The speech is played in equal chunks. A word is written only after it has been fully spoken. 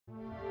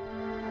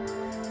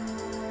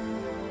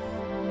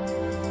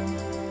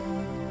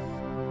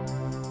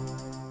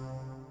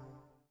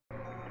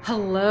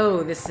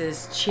Hello, this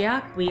is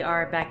Chiak. We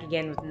are back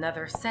again with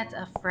another set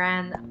of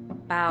Fran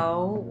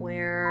Bow,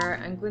 where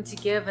I'm going to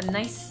give a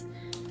nice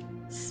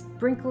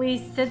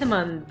sprinkly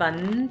cinnamon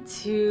bun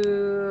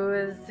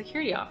to a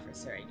security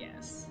officer, I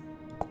guess.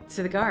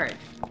 To the guard.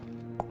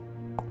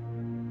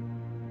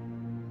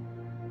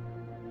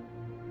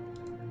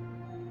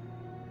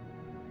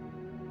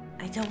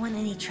 I don't want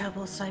any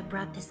trouble, so I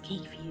brought this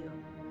cake for you.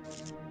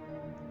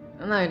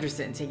 I'm not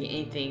interested in taking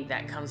anything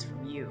that comes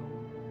from you.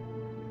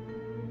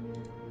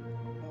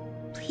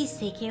 Please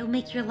take it, it'll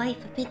make your life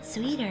a bit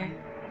sweeter.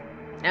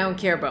 I don't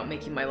care about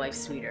making my life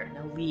sweeter.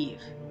 Now leave.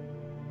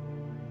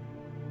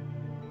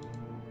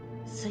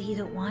 So you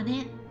don't want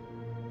it?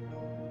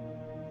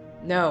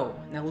 No,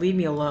 now leave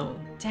me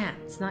alone. Damn,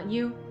 it's not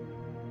you?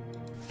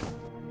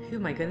 Who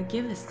am I gonna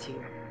give this to?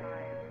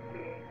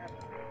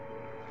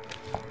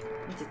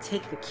 I need to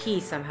take the key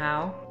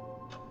somehow.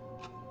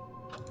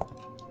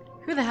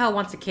 Who the hell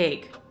wants a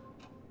cake?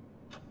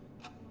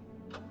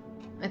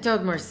 I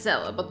told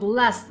Marcel about the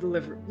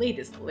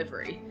latest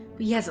delivery,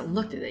 but he hasn't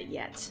looked at it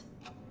yet.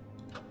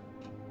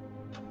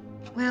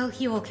 Well,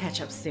 he will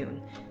catch up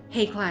soon.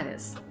 Hey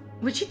Gladys,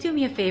 would you do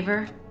me a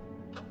favor?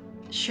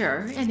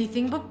 Sure,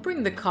 anything but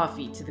bring the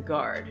coffee to the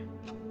guard.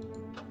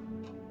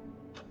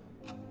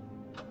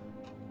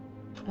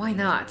 Why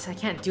not? I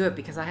can't do it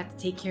because I have to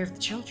take care of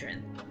the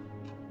children.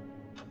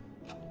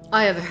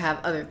 I either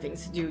have other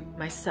things to do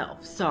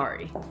myself,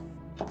 sorry.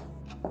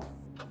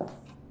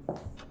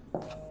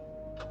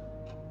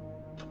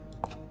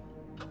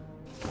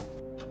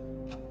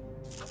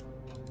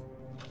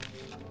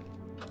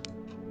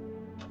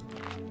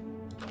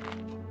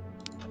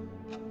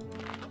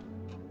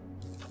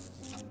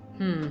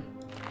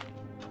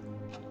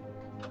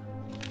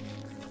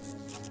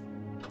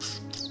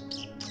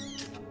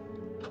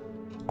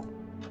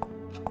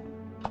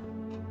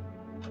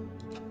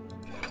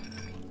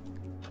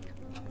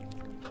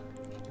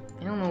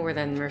 I don't know where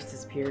that nurse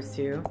disappears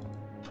to.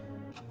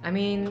 I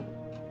mean,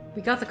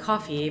 we got the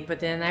coffee, but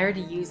then I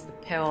already used the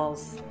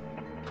pills.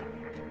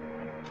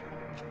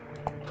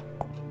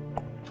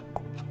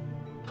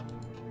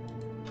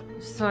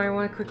 So I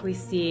want to quickly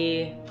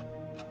see...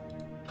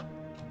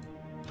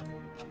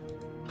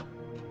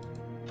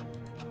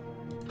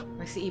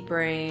 Likes to eat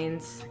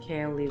brains.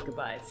 Okay, I'll leave.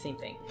 Goodbye. It's the same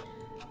thing.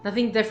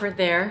 Nothing different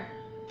there.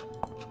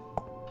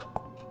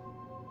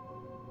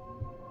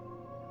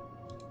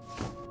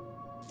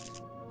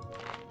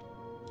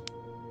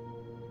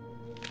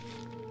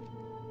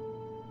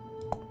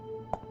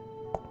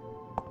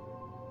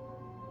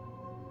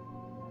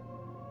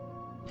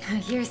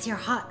 Here's your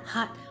hot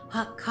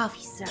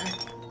coffee, sir.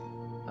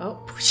 Oh,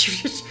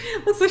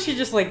 looks like she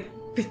just like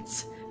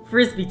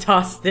frisbee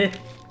tossed it.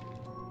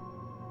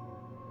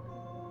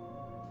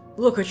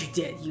 Look what you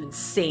did, you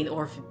insane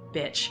orphan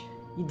bitch.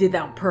 You did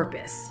that on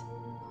purpose.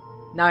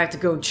 Now I have to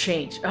go and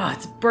change. Ugh,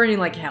 it's burning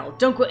like hell.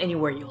 Don't go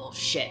anywhere, you little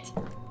shit.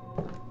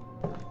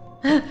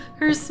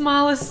 Her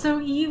smile is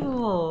so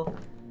evil.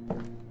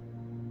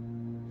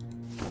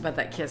 But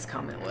that kiss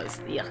comment was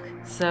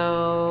yuck.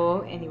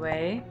 So,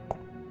 anyway.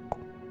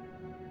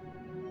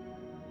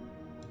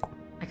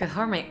 I could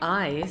harm my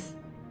eyes.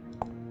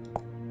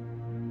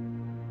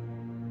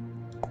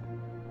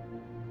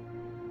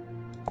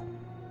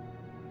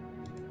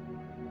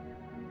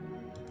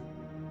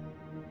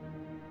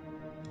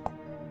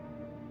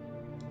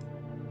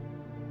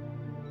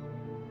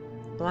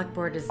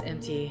 Blackboard is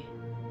empty.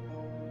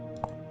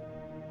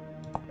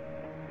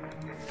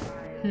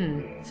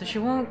 So she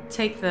won't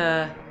take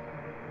the...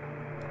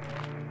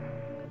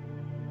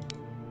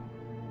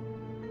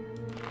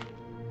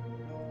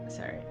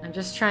 Sorry, I'm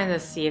just trying to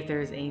see if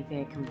there's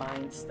anything I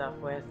combine stuff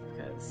with,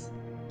 because...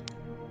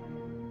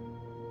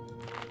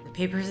 The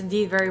paper is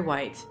indeed very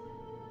white.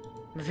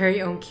 My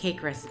very own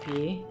cake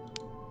recipe.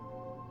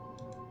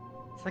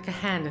 It's like a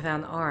hand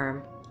without an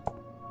arm.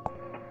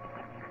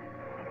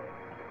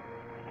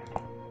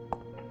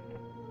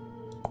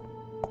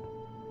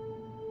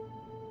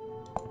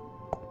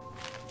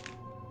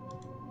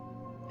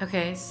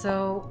 Okay,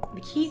 so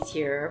the key's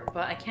here,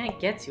 but I can't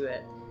get to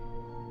it.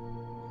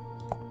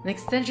 An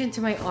extension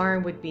to my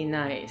arm would be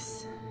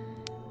nice.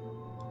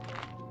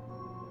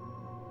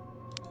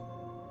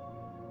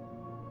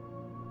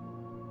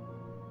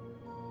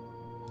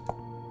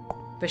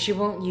 But she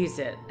won't use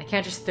it. I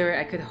can't just throw it.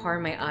 I could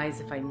harm my eyes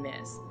if I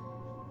miss.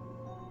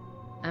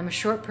 I'm a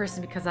short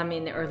person because I'm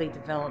in early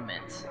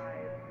development.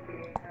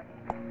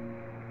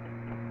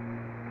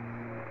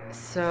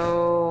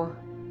 So...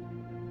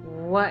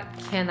 what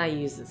can I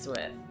use this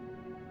with?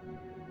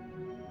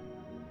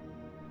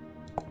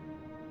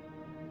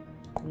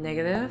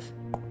 Negative?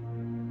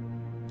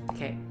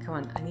 Okay, come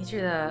on. I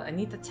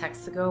need the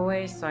text to go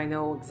away so I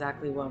know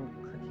exactly what I'm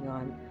clicking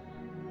on.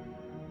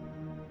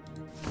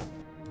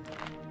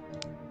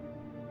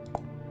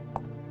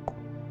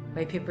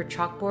 White paper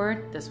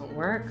chalkboard? This won't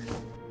work.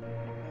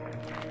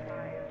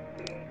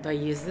 Do I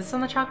use this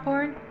on the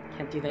chalkboard?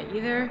 Can't do that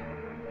either.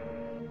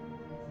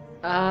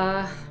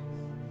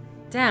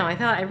 Damn,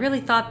 I really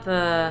thought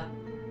the...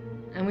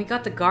 And we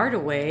got the guard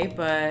away,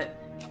 but...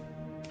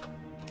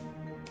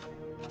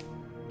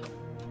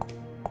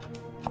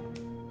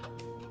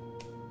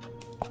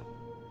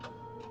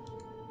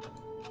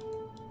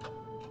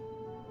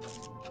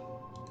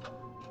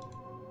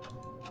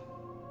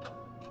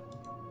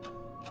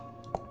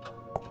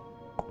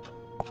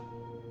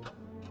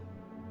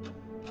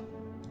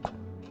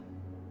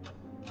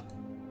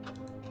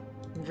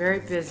 very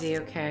busy,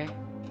 okay.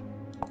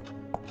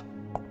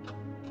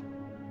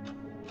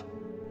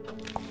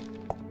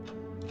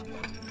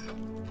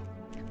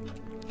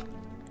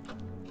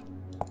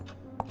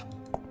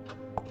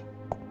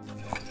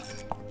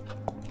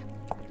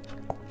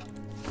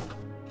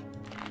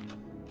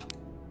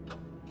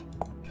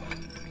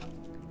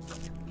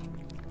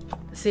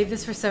 Save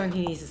this for someone who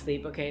needs to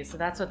sleep. Okay, so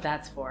that's what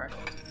that's for.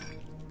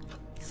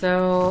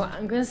 So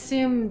I'm gonna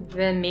assume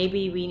then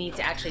maybe we need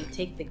to actually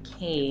take the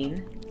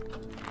cane.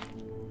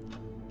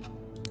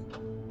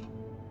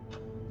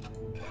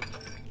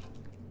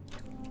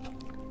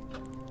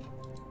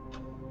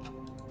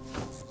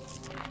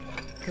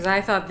 Because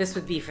I thought this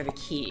would be for the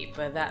key,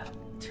 but that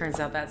turns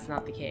out that's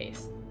not the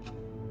case.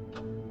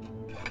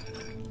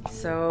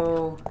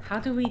 So how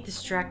do we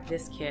distract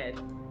this kid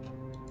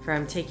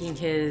from taking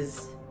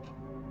his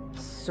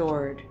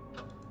sword?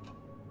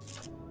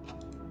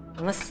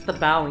 Unless it's the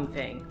bowing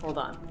thing. Hold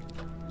on.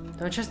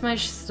 Don't trust my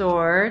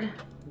sword.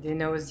 Didn't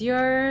know it was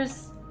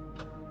yours.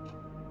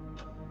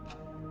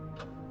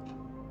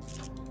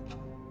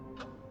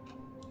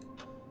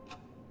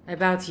 I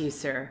bow to you,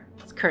 sir.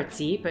 It's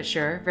curtsy, but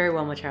sure. Very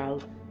well, my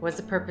child. What's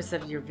the purpose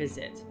of your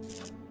visit?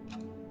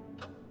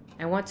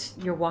 I want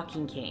your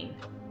walking cane.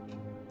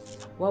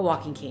 What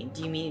walking cane?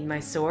 Do you mean my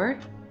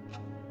sword?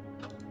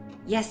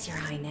 Yes, Your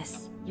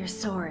Highness. Your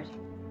sword.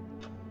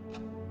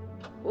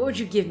 What would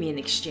you give me in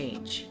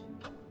exchange?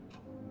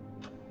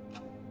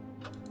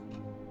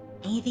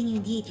 Anything you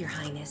need, Your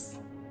Highness.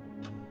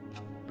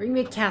 Bring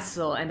me a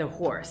castle and a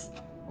horse.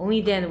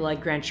 Only then will I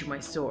grant you my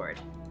sword.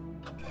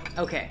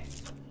 Okay.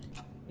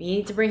 We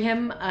need to bring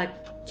him a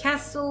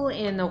castle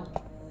and a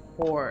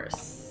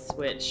horse,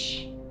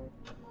 which...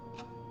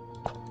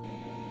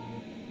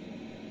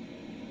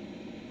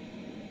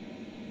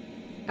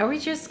 Are we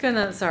just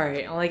gonna...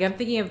 Sorry, like I'm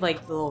thinking of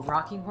like the little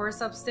rocking horse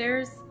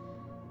upstairs.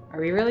 Are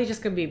we really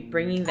just gonna be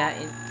bringing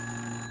that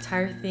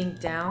entire thing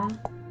down?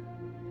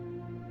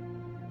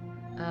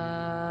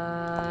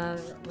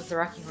 Was the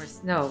rocking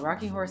horse? No,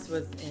 rocking horse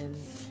was in...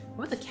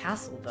 What about the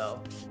castle,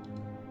 though?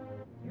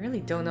 I really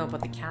don't know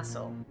about the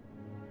castle.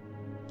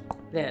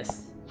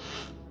 This.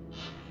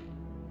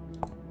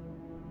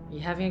 You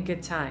having a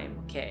good time?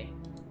 Okay.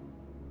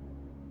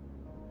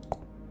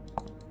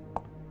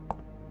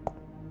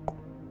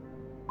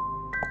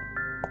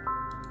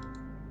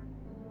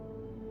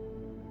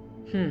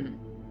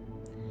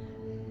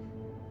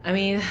 I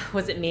mean,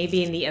 was it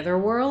maybe in the other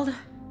world?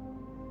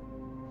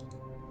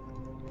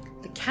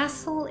 The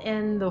castle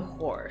and the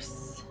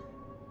horse.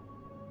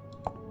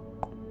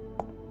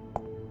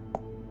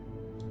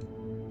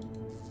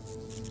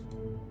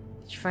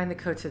 Did you find the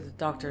code to the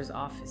doctor's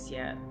office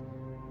yet?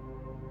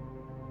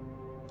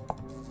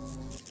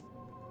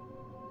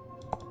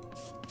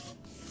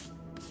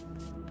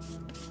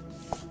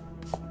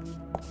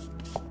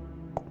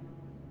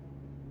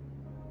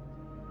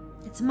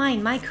 It's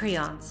mine, my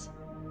crayons.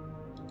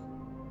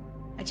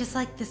 I just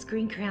like this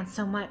green crayon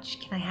so much.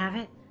 Can I have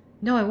it?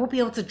 No, I won't be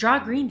able to draw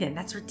green then.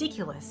 That's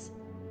ridiculous.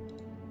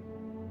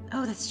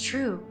 Oh, that's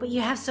true. But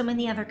you have so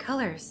many other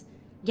colors.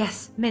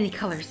 Yes, many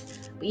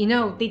colors. But you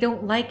know, they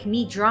don't like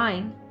me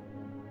drawing.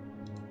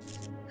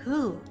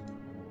 Who?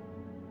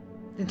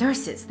 The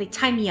nurses. They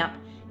tie me up.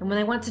 And when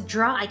I want to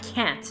draw, I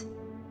can't.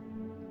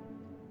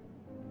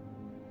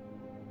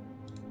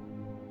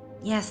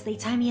 Yes, they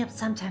tie me up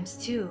sometimes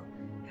too.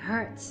 It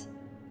hurts.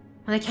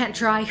 When I can't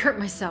draw, I hurt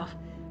myself.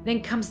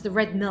 Then comes the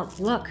red milk.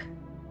 Look.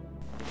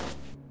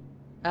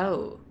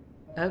 Oh.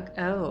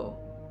 Oh.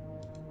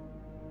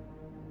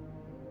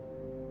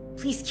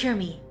 Please cure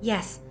me.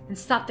 Yes, and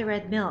stop the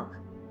red milk.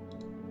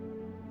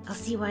 I'll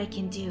see what I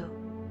can do.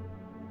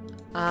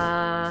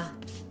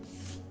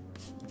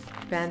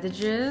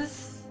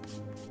 Bandages.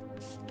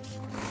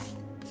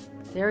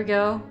 There we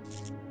go.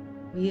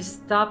 We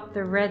stopped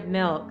the red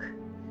milk.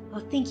 Oh,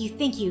 thank you,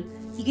 thank you.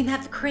 You can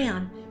have the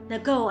crayon. Now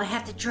go, I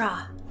have to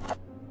draw.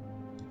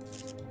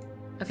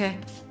 Okay.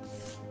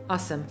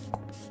 Awesome.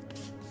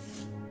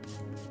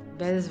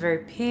 Bed is very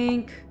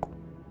pink.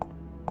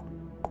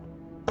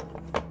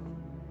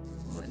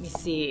 Let me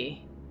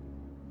see.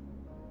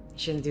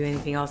 Shouldn't do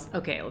anything else.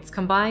 Okay, let's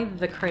combine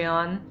the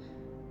crayon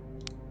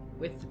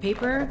with the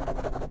paper.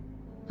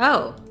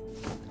 Oh!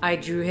 I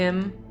drew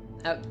him.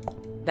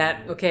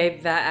 That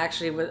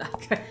actually was...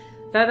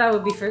 that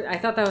would be for... I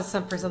thought that was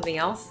for something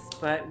else,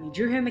 but we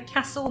drew him a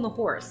castle and a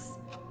horse.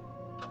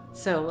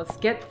 So, let's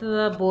get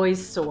the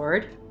boy's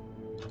sword.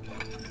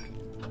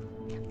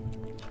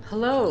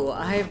 Hello,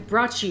 I have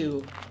brought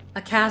you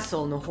a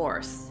castle and a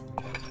horse.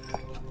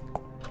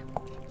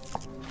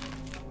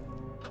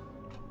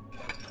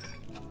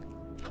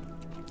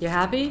 You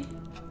happy?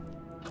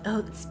 Oh,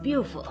 it's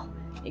beautiful.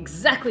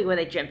 Exactly what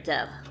I dreamt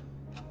of.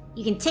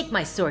 You can take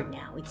my sword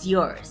now. It's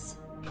yours.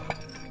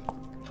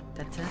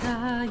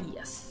 Da-da-da,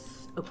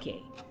 yes.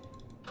 Okay.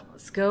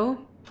 Let's go.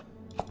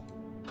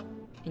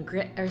 And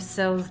get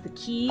ourselves the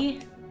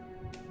key.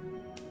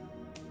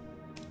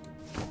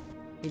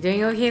 You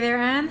doing okay there,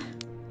 Anne?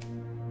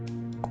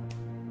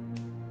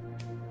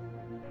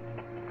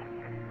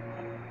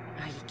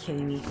 Are you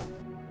kidding me?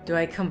 Do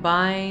I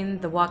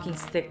combine the walking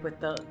stick with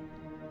the...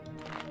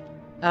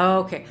 Oh,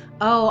 okay.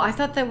 Oh, I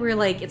thought that we were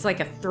like, it's like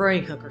a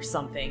throwing hook or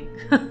something.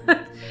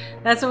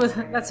 That's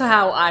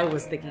how I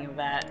was thinking of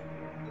that.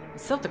 I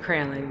still have the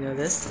crayon, I didn't know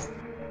this.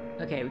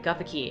 Okay, we got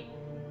the key.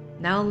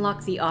 Now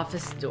unlock the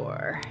office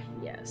door.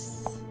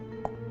 Yes.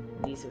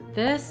 These with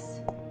this.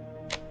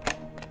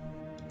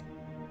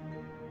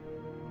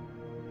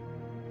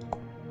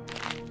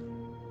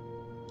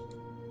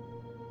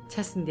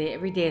 Testing day.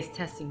 Every day is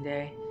testing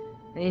day.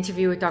 An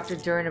interview with Dr.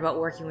 Dern about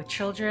working with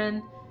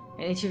children.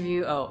 An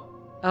interview... Oh.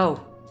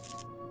 Oh.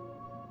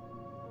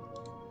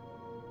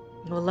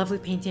 Oh, a lovely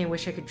painting. I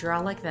wish I could draw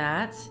like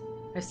that.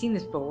 I've seen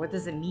this before. What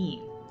does it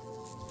mean?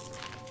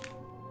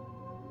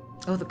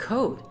 Oh, the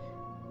code.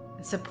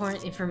 It's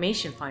important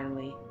information,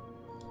 finally.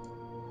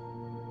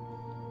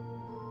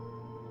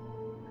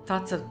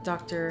 Thoughts of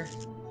Dr...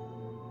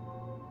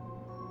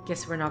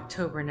 Guess we're in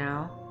October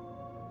now.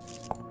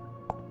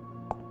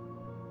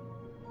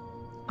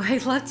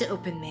 I'd love to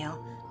open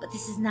mail, but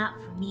this is not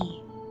for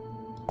me.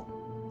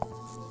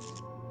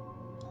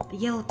 The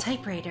yellow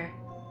typewriter.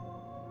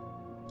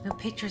 No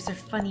pictures or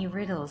funny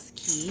riddles.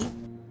 Key?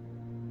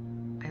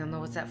 I don't know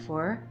what's that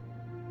for.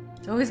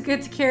 It's always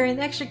good to carry an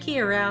extra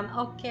key around.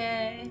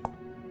 Okay.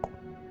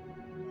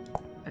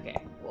 Okay,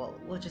 well,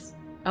 we'll just...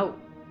 Oh.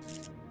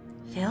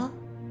 Phil?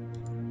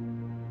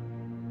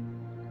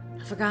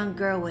 A forgotten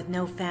girl with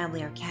no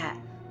family or cat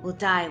will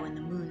die when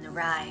the moon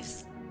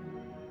arrives.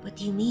 What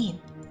do you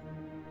mean?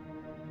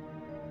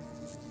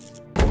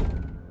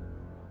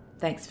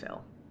 Thanks,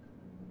 Phil.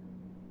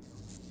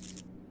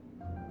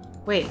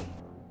 Wait.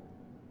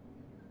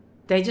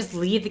 Did I just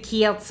leave the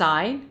key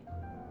outside?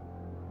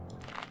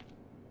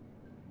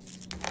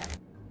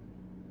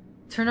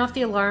 Turn off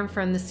the alarm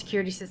from the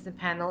security system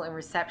panel and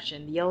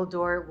reception. The yellow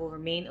door will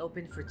remain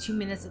open for 2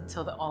 minutes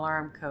until the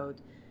alarm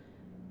code.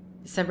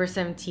 December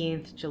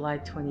 17th, July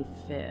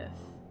 25th.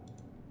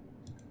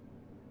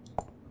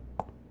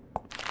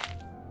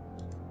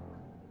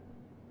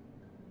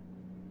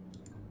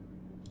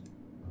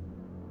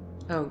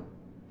 Oh,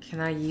 can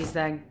I use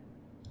that?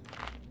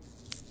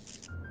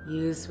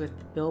 Use with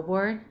the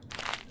billboard?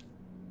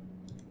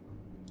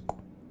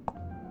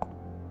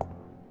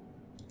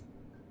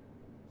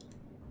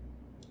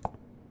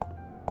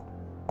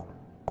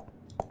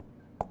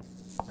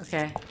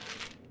 Okay.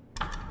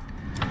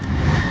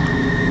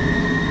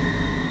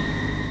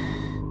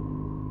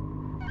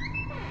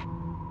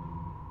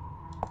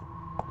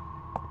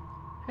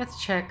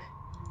 Let's check.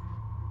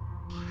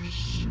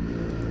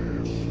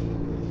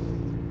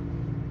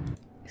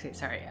 Okay,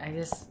 sorry, I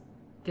just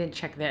didn't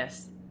check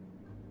this.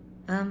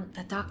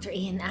 The doctor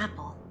ate an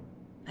apple.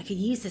 I could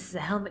use this as a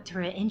helmet to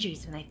prevent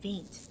injuries when I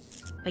faint.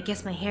 But I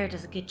guess my hair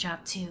does a good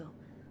job too.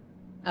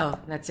 Oh,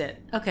 that's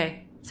it.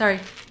 Okay, sorry.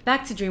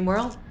 Back to Dream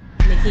World.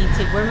 Making you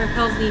take whatever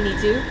pills you need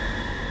to.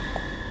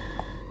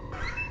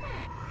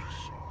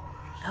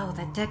 Oh,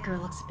 that dead girl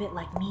looks a bit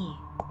like me.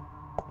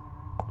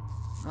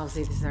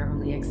 Obviously, this is our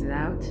only exit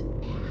out.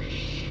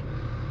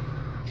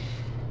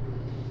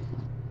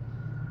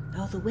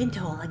 Oh, the wind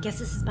hole. I guess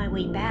this is my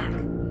way back.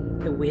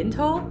 The wind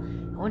hole?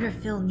 I wonder if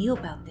Phil knew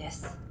about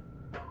this.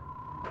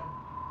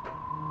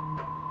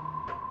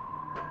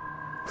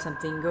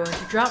 Something going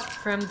to drop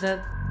from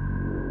the...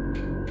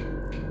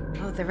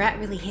 Oh, the rat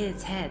really hit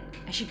its head.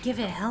 I should give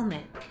it a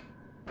helmet.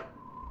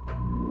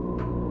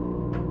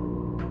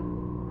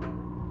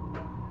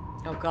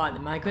 Oh god,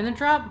 am I gonna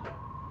drop?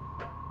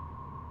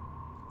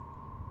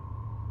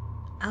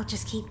 I'll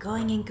just keep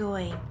going and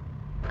going.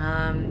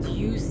 Do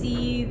you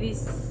see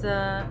this,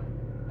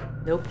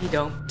 Nope, you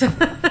don't.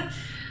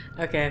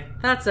 Okay,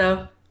 thought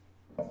so.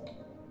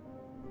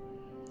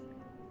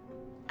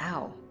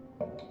 Ow.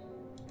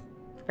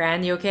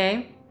 Fran, you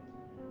okay?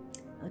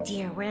 Oh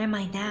dear, where am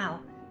I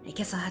now? I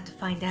guess I'll have to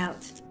find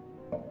out.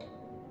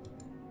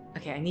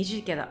 Okay, I need you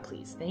to get up,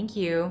 please. Thank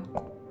you.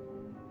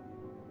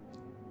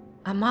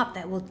 A mop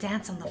that will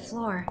dance on the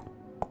floor.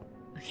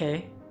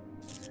 Okay.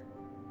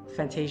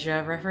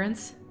 Fantasia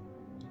reference?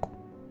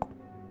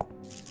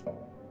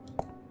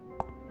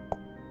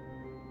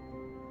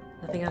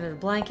 Nothing under the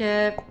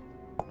blanket.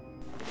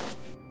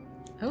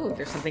 Oh,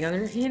 there's something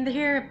under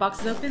here.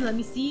 Box is open. Let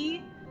me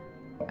see.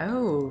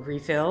 Oh,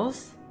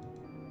 refills.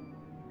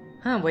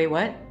 Huh, wait,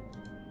 what?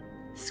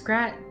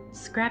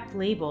 Scrapped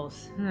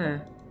labels.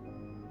 I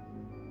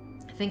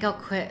think I'll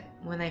quit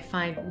when I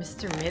find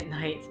Mr.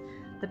 Midnight.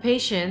 The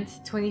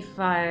patient,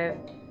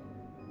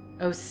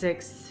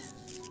 2506.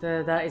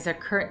 That is our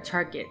current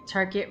target.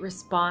 Target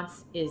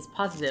response is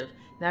positive.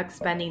 Now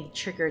expanding the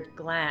triggered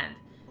gland.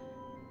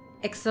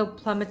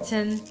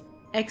 Exoplomatin.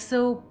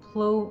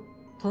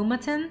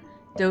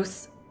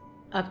 Dose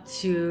up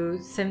to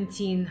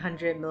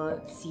 1700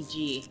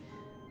 mcg.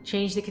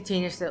 Change the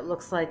container so it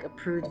looks like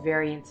approved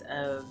variants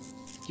of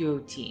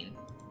duotine.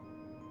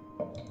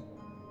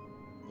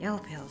 Yellow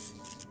pills.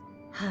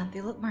 Huh, they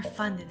look more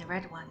fun than the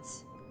red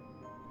ones.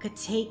 Could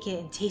take it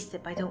and taste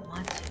it, but I don't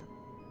want to.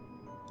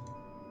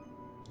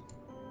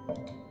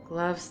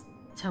 Gloves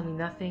tell me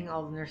nothing.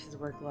 All the nurses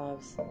wear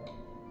gloves.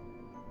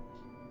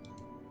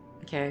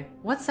 Okay,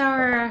 what's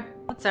our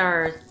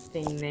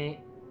thing, Nate?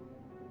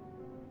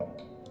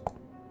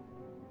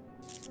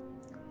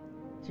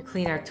 To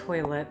clean our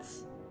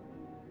toilets.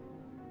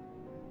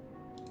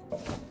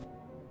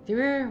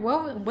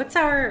 What's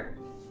our...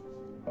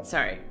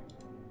 Sorry.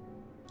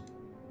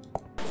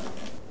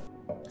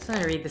 I'm just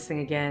gonna read this thing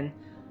again.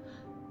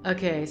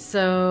 Okay,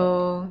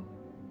 so...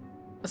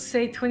 Let's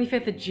say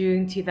 25th of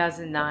June,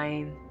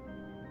 2009,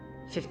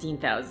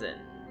 15,000.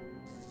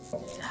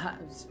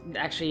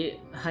 Actually,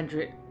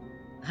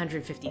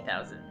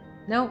 150,000.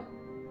 No,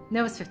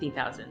 it's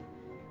 15,000.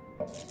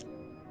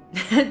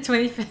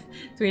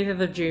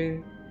 25th of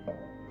June,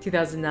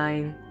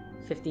 2009,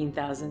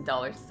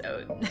 $15,000.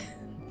 So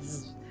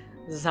this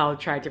is how I'll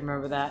try to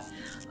remember that.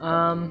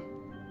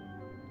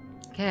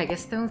 Okay, I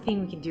guess the only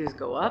thing we can do is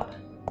go up.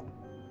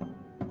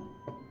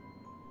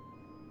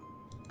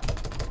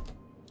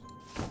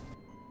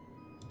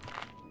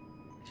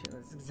 Actually,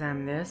 let's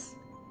examine this.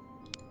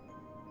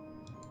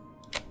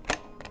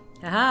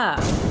 Aha!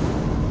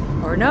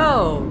 Or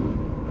no!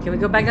 Can we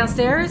go back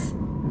downstairs?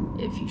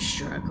 If you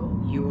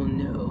struggle, you will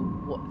know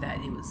that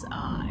it was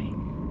I.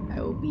 I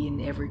will be in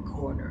every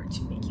corner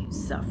to make you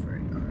suffer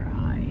and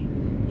cry.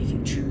 If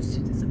you choose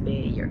to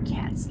disobey, your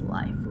cat's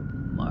life will be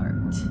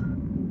marked.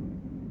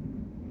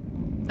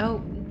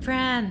 Oh,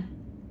 Fran!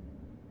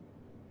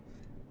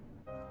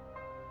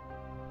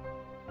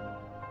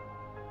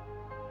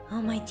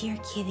 Oh, my dear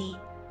kitty.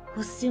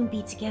 We'll soon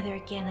be together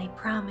again, I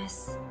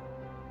promise.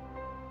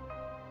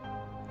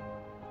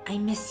 I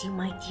miss you,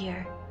 my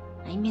dear.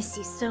 I miss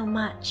you so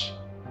much.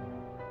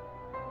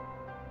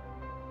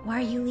 Why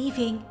are you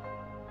leaving?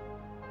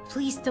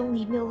 Please don't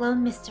leave me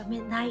alone, Mr.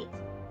 Midnight.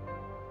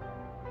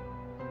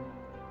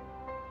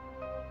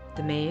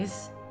 The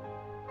maze?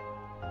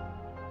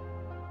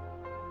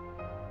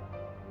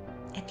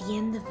 At the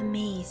end of the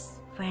maze,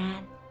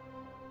 Fran.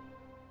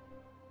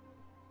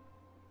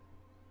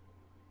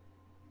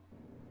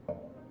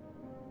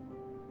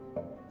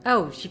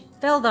 Oh, she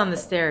fell down the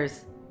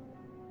stairs.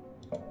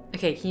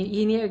 Okay,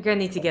 you're gonna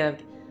need to get up.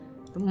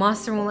 The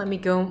monster won't let me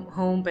go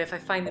home, but if I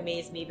find the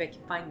maze, maybe I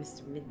can find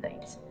Mr.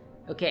 Midnight.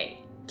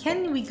 Okay,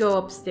 can we go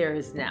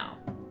upstairs now?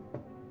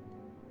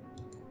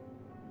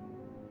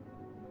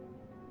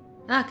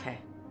 Okay.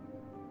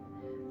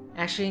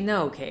 Actually,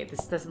 no, okay,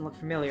 this doesn't look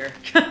familiar.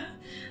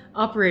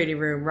 Operating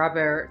room,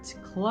 Robert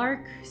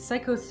Clark,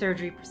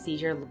 psychosurgery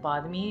procedure,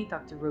 lobotomy,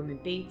 Dr. Roman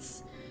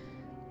Bates.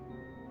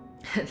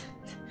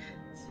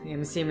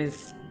 I'm assuming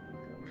it's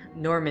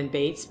Norman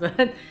Bates,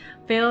 but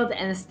failed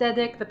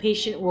anesthetic. The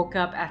patient woke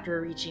up after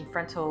reaching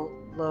frontal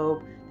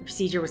lobe. The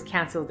procedure was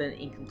cancelled and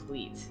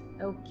incomplete.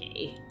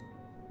 Okay.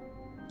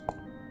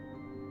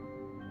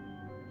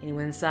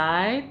 Anyone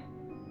inside?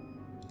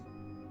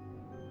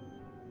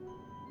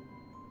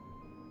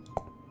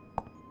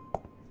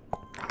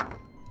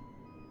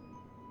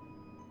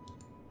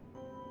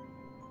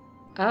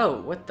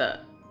 Oh, what the?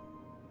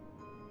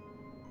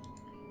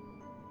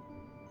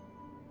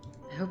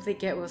 I hope they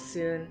get well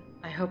soon.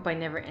 I hope I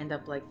never end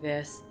up like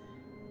this.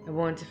 I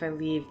won't if I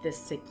leave this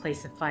sick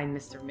place and find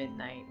Mr.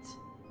 Midnight.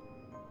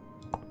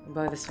 What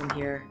about this one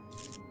here?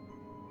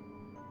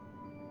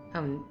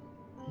 Oh,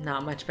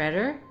 not much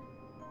better?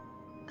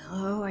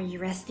 Hello, are you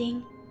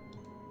resting?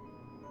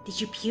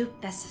 Did you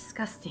puke? That's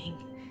disgusting.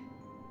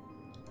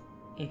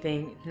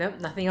 Anything? Nope,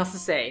 nothing else to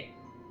say.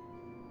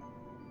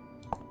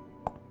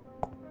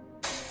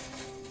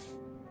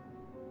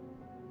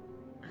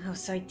 Oh,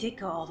 so I did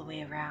go all the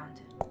way around.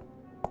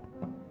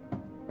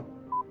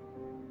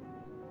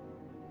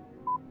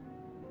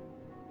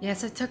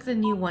 Yes, I took the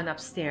new one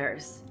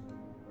upstairs.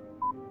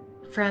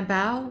 Fran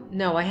Bow?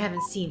 No, I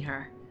haven't seen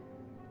her.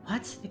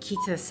 What? The key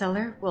to the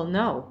cellar? Well,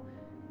 no.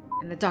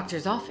 In the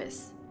doctor's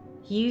office.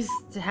 He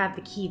used to have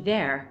the key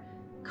there.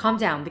 Calm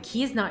down, the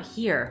key is not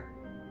here.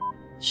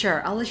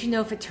 Sure, I'll let you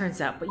know if it turns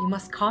up, but you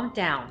must calm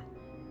down.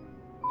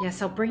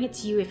 Yes, I'll bring it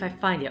to you if I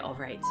find it,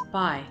 alright.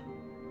 Bye.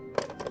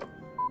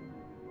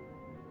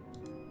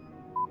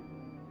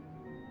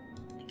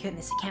 My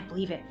goodness, I can't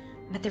believe it.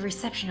 I'm at the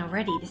reception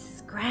already. This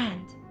is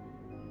grand.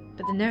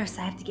 But the nurse,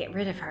 I have to get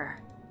rid of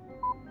her.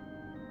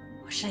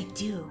 What should I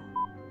do?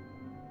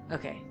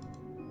 Okay.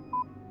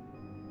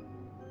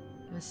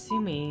 I'm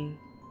assuming...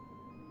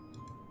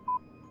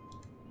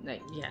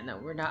 Like, yeah, no,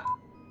 we're not...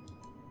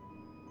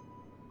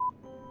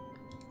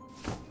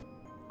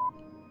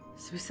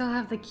 So we still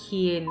have the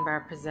key in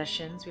our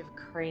possessions. We have a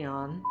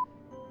crayon.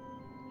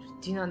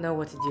 I do not know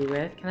what to do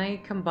with. Can I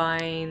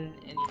combine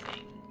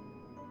anything?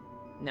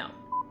 No.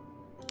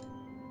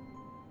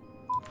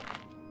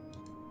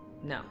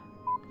 No.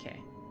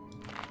 Okay.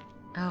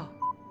 Oh.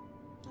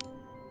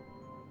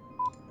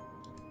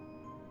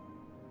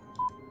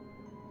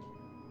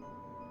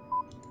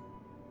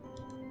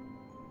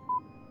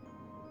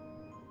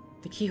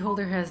 The key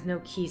holder has no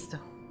keys to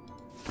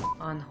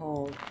on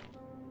hold.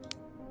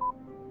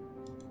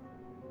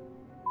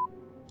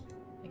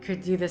 I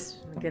could do this.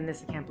 Oh my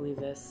goodness, I can't believe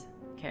this.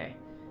 Okay.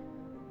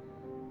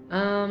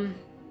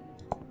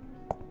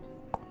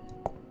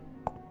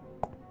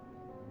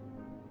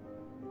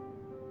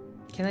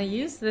 Can I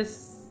use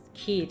this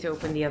key to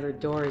open the other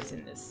doors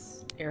in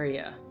this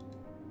area.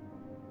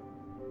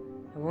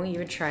 I won't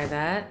even try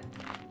that.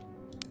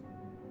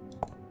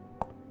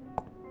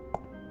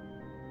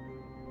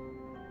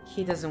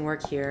 Key doesn't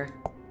work here.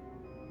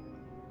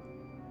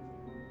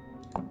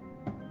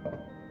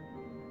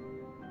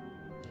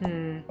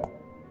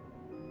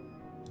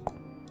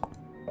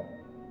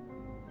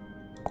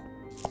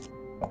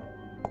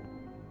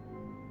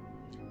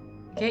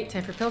 Okay,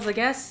 time for pills, I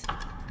guess.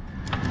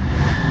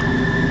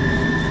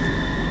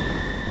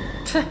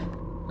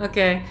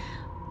 Okay.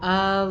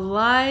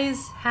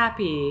 Lies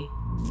happy.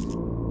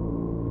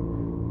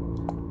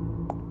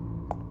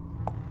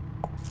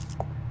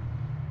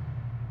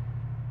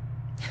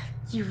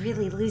 You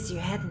really lose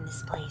your head in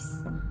this place.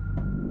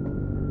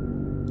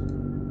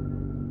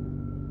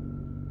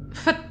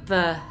 What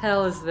the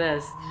hell is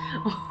this?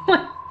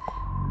 What?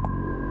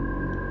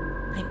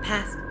 My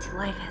path to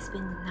life has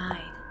been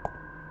denied.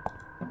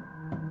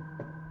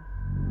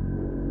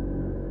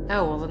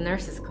 Oh, well, the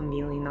nurse is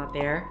conveniently not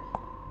there.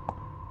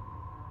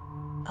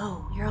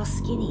 Oh, you're all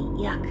skinny.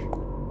 Yuck.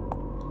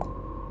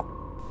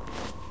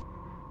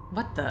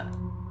 What the?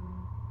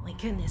 My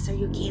goodness, are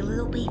you okay,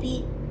 little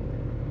baby?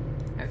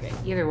 Okay,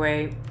 either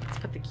way, let's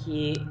put the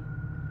key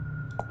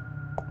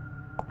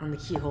on the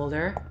key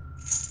holder.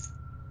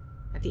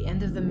 At the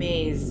end of the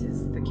maze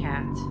is the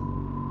cat.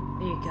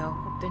 There you go.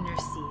 Hope the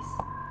nurse sees.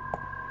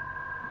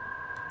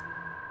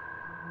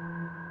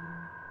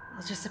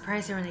 I'll just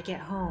surprise her when I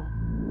get home.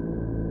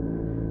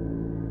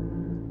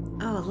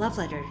 Oh, a love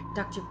letter.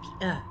 Dr. P.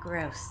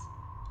 Gross.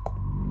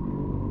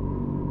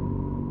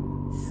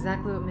 This is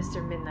exactly what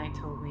Mr. Midnight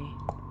told me.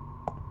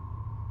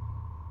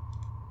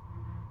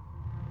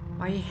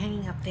 Why are you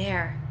hanging up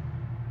there?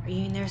 Are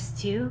you a nurse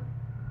too?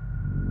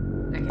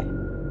 Okay,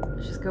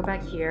 let's just go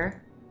back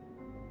here.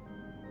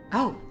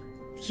 Oh,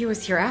 the key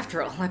was here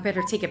after all. I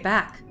better take it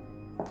back.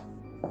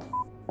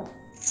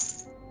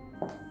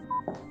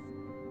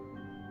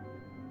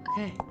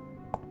 Okay.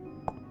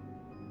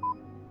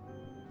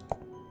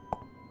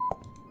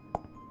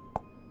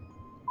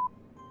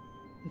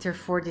 Enter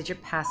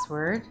 4-digit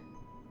password.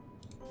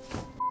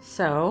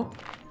 So,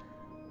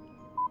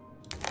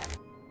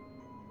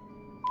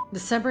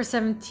 December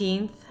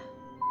 17th.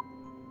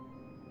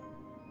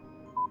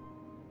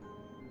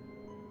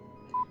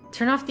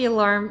 Turn off the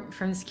alarm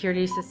from the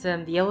security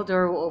system. The yellow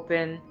door will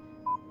open.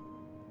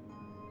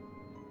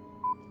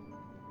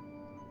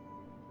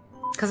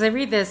 Because I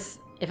read this,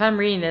 if I'm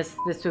reading this,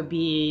 this would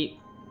be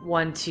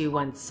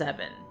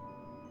 1217.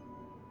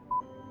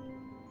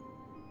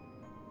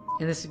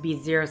 And this would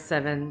be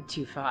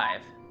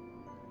 0725.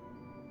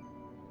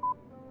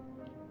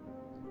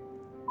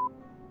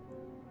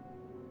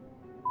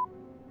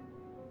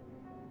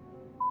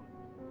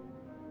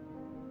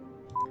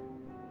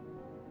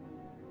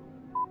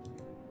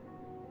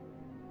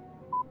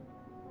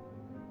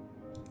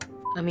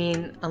 I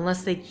mean,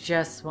 unless they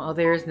just... Well,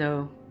 there is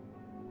no...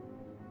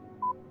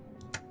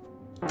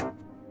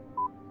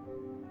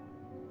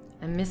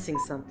 I'm missing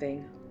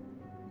something.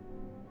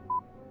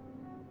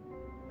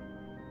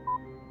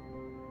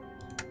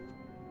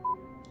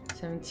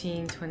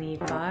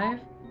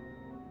 $17.25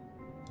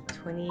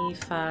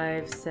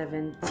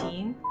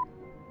 $25.17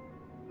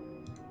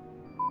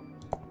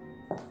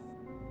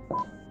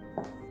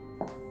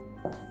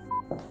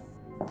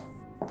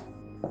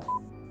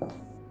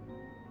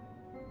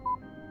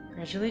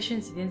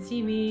 Congratulations, you didn't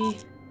see me.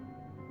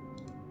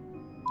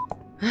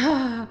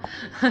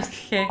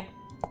 Okay.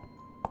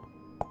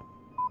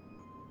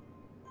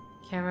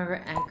 Can't remember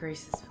Aunt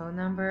Grace's phone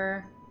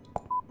number.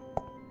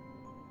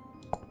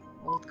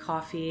 Old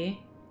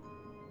coffee.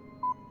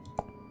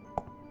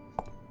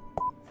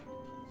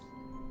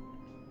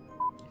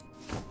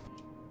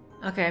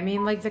 Okay, I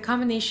mean, like, the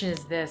combination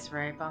is this,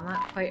 right? But I'm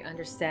not quite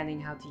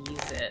understanding how to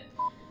use it.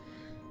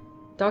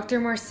 Dr.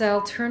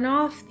 Marcel, turn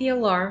off the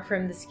alarm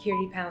from the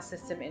security panel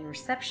system in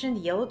reception.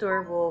 The yellow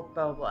door will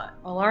blah, blah, blah.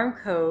 Alarm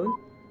code.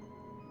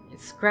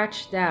 It's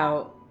scratched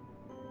out.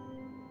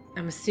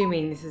 I'm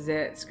assuming this is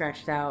it,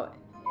 scratched out.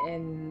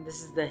 And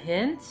this is the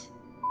hint.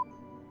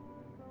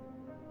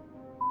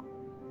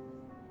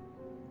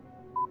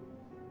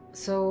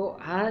 So,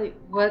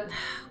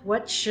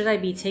 what should I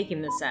be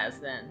taking this as,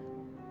 then?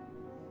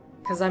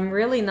 Because I'm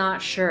really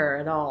not sure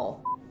at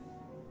all.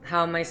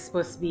 How am I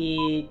supposed to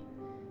be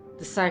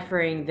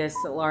deciphering this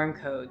alarm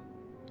code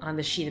on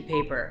the sheet of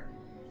paper?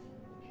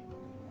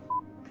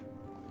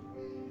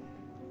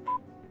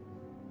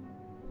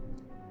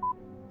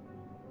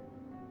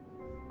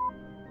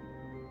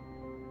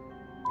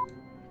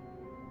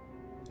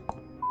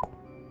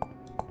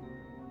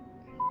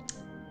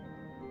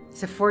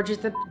 It's a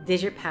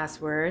 4-digit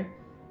password.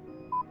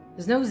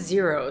 There's no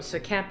zero, so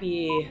it can't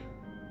be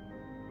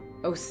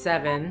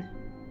 07.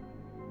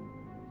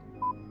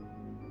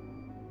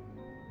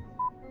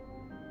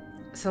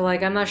 So,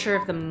 like, I'm not sure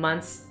if the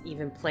months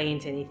even play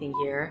into anything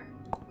here.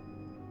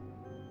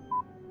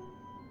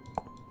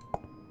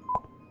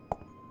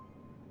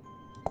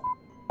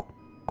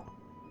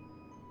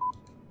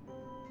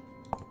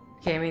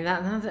 Okay, I mean,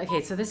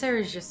 okay, so this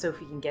area is just so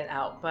we can get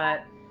out,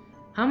 but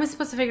How am I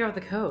supposed to figure out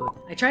the code?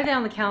 I tried that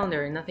on the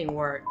calendar and nothing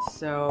worked,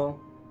 so...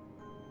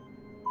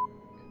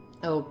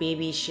 Oh,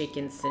 baby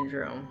shaken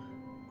syndrome.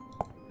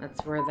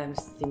 That's where them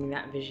seeing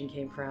that vision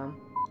came from.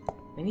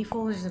 Many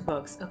folders and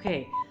books.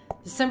 Okay.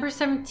 December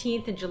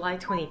 17th and July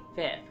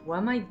 25th. What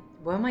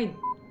am I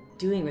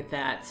doing with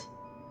that?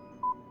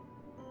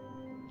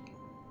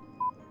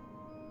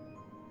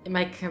 Am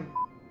I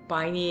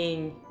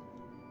combining...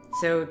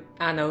 So,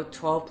 I don't know,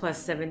 12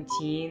 plus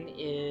 17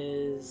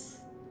 is...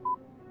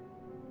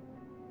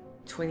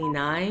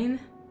 29?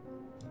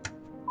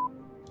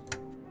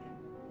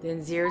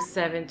 Then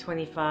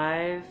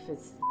 0725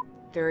 is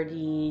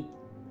 30...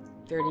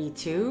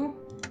 32?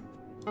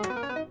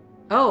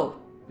 Oh!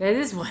 That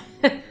is one!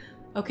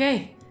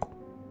 Okay.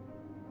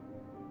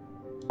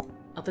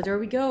 Out the door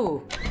we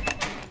go.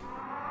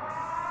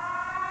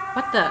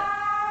 What the?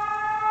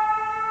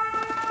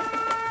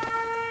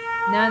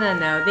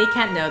 No. They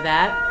can't know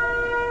that.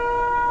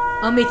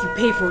 I'll make you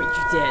pay for what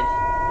you did.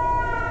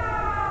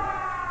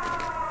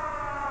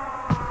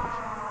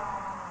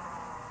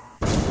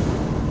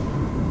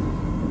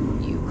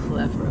 You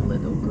clever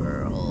little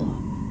girl.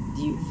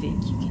 Do you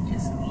think you can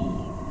just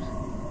leave?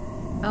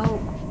 Oh,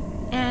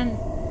 and...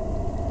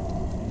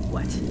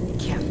 What? It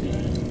can't be.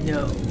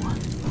 No.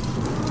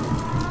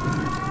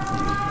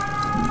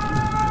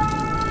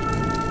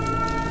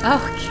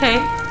 Okay.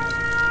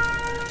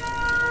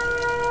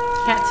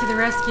 Cat to the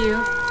rescue.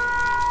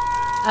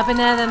 Up and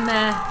at him,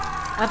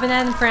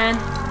 friend.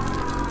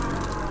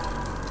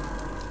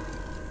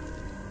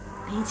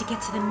 I need to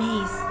get to the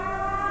maze.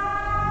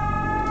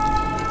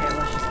 Okay,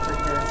 let's just put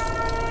this.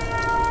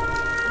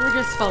 We'll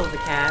just follow the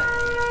cat.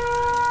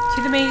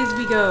 To the maze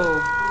we go.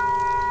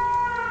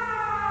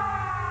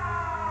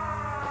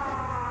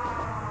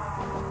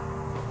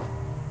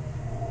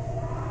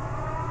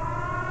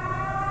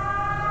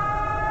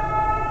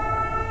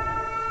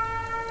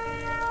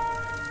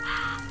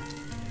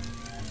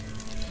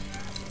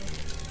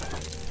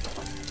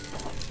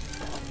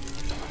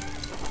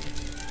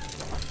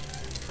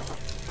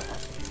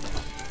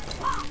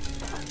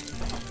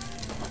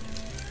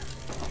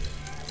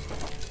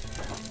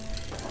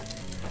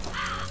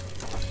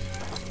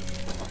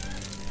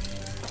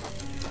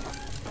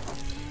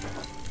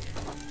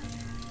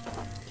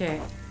 Okay.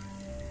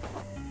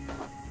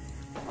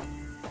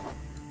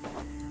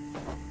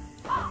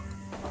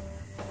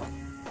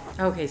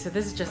 Okay, so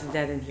this is just a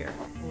dead end here.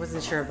 I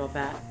wasn't sure about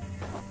that.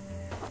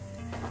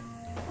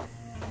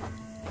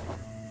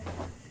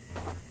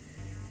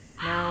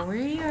 Now,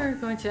 we are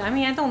going to... I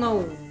mean, I don't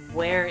know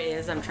where it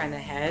is I'm trying to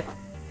head.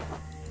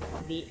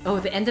 The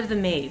end of the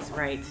maze.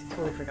 Right.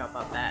 Totally forgot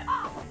about that.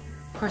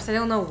 Of course, I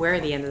don't know where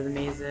the end of the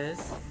maze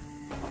is.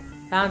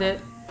 Found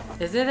it.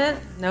 Is it it?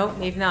 Nope,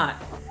 maybe not.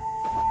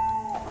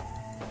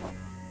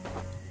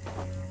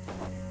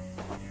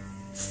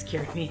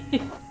 Scared me.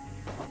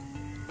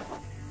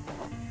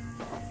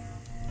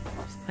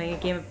 Just playing a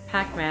game of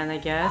Pac-Man, I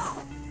guess.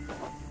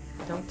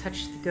 Don't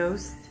touch the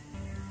ghost.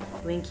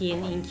 Blinky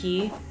and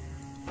Inky.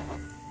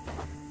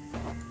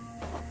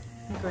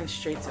 I'm going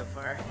straight so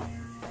far.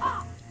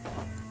 I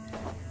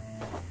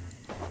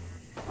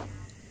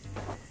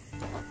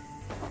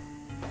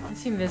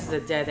assume this is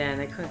a dead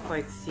end. I couldn't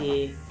quite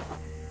see.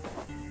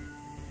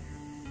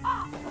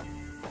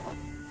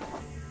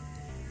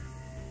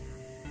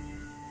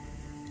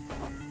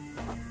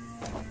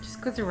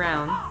 Goes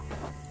around.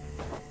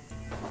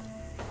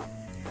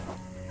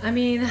 I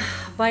mean,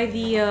 by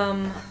the,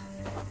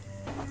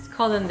 let's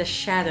call them the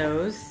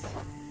shadows.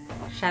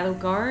 Shadow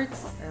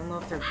guards? I don't know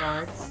if they're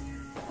guards.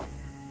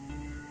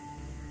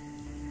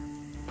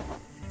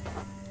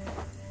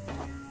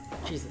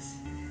 Jesus.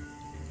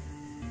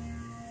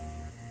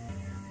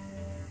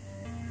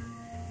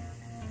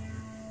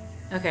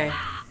 Okay.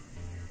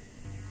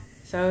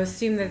 So I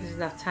assume that there's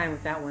enough time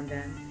with that one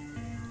then.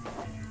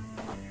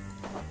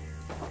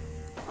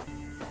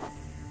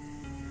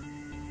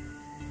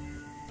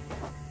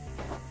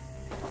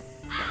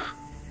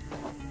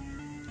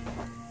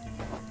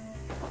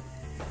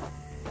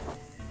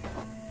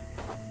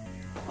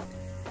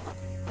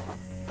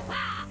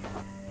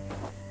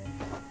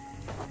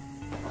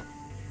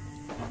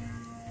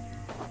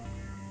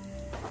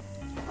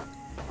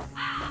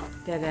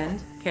 Dead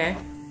end. Okay.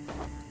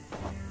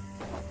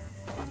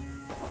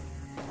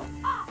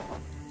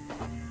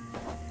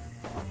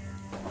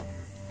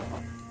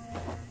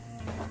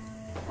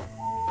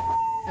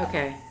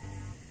 Okay.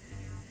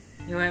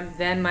 You know what?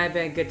 Then might have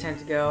been a good time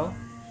to go.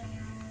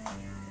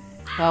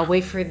 I'll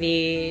wait for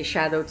the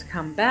shadow to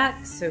come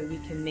back so we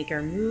can make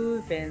our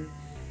move and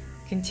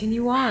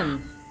continue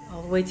on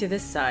all the way to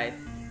this side.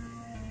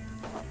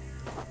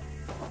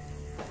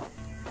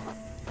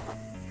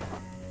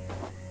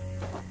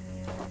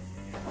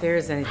 If there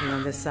is anything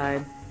on this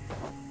side.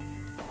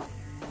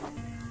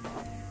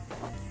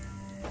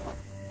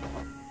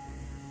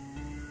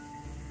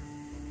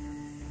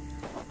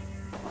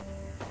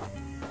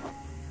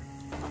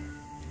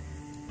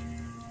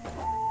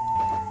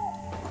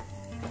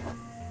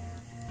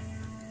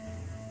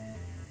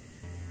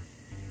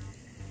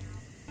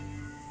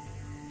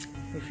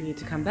 Wait for you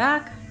to come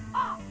back.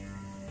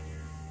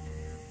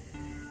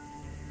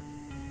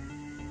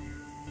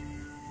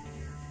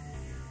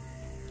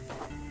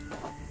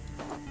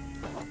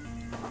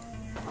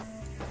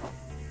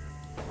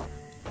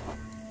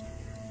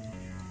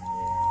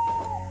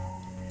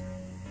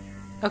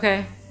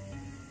 Okay.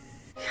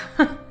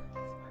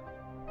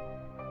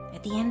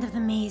 At the end of the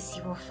maze,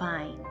 you will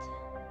find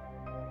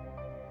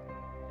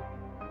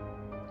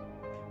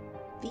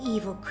the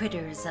evil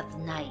critters of the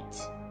night.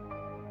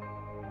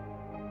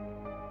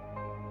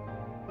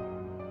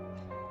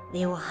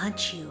 They will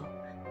hunt you.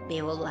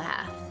 They will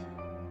laugh.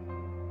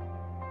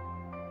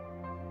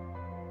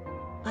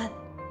 But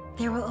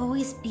there will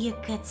always be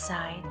a good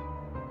side.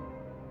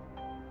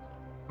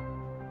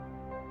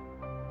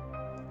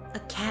 A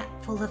cat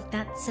full of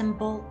nuts and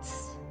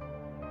bolts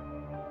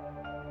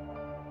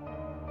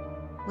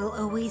will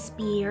always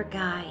be your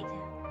guide.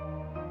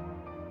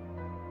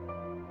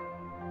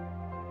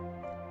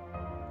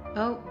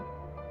 Oh.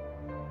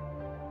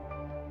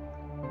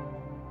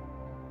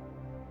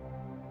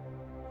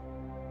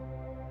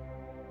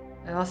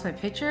 I lost my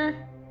picture?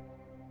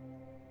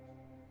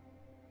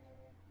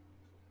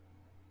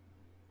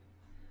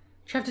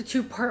 Chapter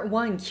 2, Part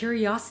 1,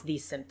 Curiosity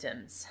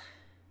Symptoms.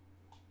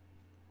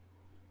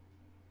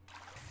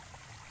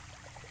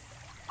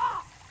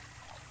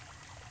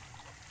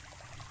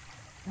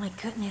 My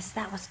goodness,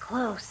 that was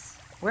close.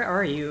 Where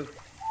are you?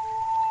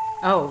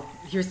 Oh,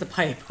 here's the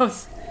pipe.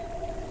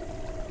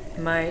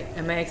 Am I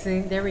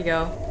exiting? There we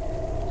go.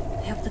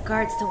 I hope the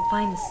guards don't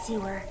find the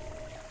sewer.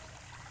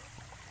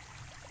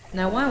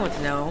 Now I want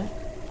to know.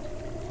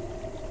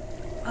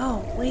 Oh,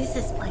 what is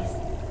this place?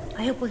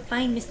 I hope we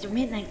find Mr.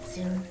 Midnight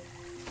soon.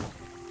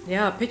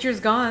 Yeah, picture's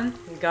gone.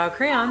 We got a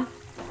crayon.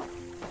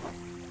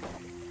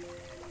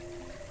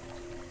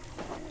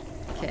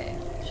 Okay,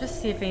 just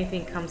see if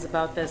anything comes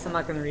about this. I'm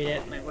not gonna read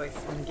it. My voice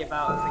is gonna give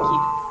out if I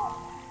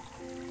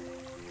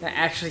keep. That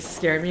actually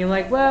scared me.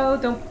 Like, whoa!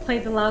 Don't play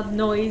the loud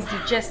noise. You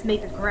just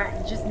made a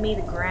grand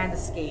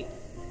escape.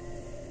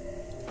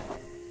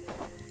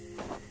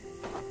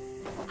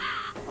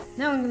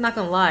 No, I'm not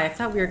gonna lie. I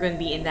thought we were going to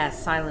be in that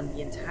asylum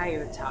the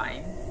entire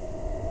time.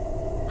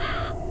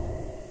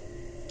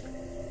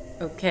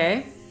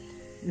 Okay.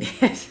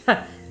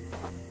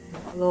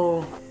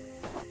 Little.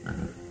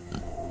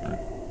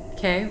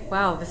 Okay,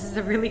 wow, this is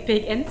a really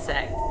big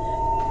insect.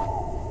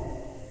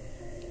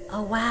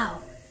 Oh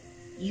wow,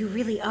 you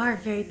really are a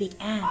very big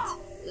ant.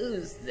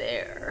 Who's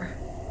there?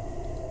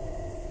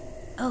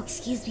 Oh,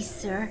 excuse me,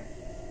 sir.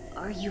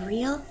 Are you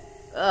real?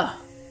 Ugh,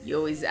 you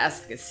always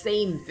ask the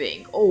same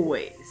thing,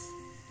 always.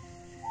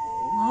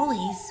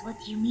 Always? What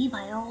do you mean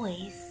by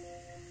always?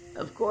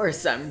 Of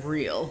course I'm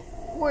real.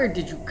 Where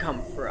did you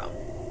come from?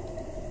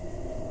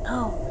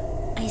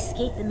 Oh, I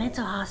escaped the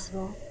mental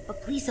hospital,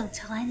 but please don't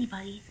tell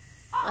anybody.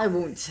 I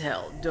won't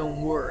tell,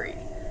 don't worry.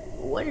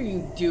 What are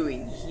you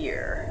doing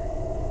here?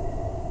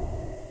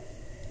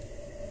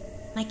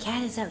 My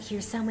cat is out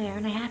here somewhere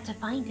and I have to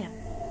find him.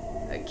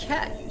 A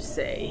cat, you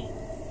say?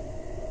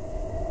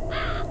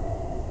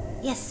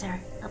 Yes, sir.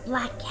 A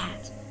black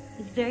cat.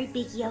 With very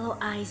big yellow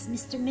eyes,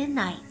 Mr.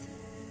 Midnight.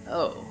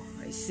 Oh,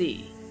 I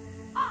see.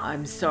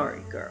 I'm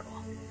sorry, girl.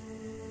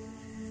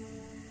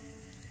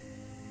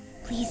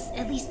 Please,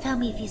 at least tell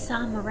me if you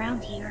saw him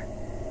around here.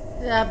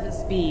 It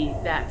happens to be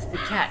that the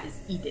cat is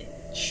eaten,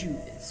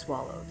 chewed, and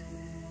swallowed.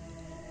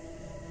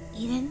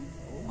 Eaten?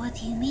 What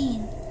do you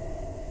mean?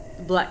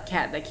 The black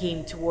cat that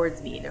came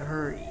towards me in a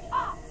hurry.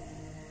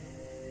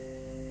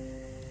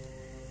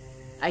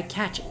 I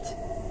catch it.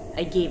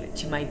 I gave it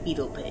to my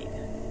beetle pig.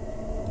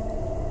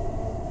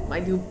 My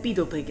new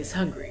beetle pig is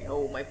hungry.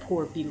 Oh, my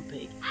poor beetle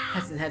pig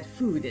hasn't had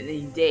food in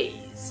 8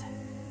 days.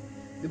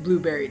 The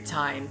blueberry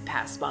time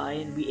passed by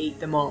and we ate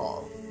them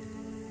all.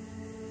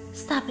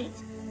 Stop it.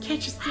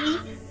 Can't you see?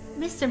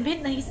 Mr.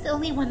 Midnight is the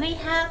only one I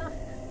have.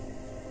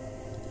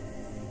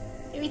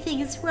 Everything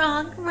is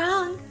wrong,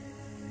 wrong.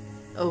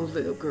 Oh,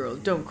 little girl,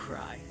 don't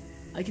cry.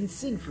 I can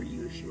sing for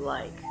you if you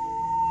like.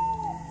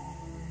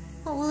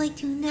 What will I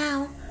do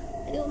now?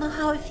 I don't know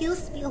how it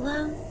feels to be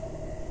alone.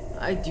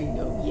 I do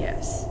know,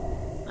 yes.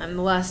 I'm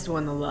the last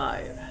one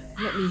alive.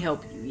 Let me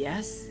help you,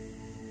 yes?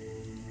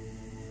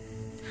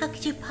 How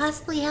could you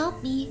possibly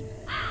help me?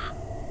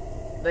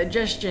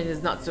 Digestion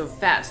is not so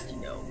fast, you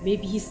know.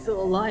 Maybe he's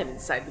still alive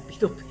inside the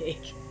beetle pig.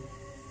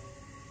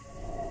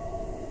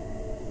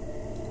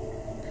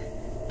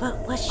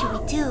 But what should we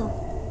do?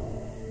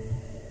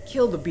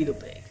 Kill the beetle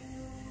pig.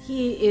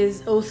 He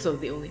is also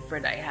the only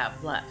friend I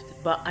have left,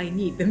 but I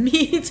need the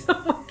meat.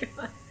 Oh my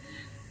god.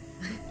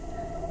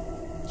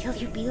 Kill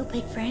your beetle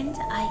pig friend?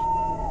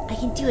 I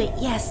can do it,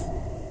 yes.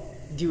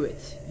 Do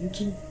it. You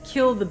can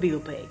kill the beetle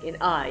pig, and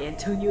I,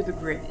 Antonio the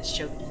Greatest,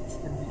 shall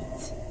eat the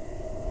meat.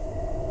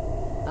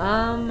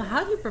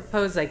 How do you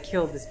propose I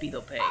kill this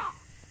beetle pig?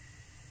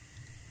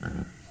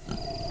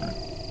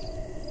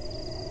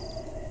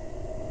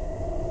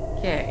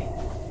 Okay.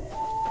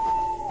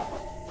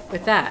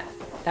 With that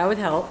would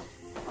help.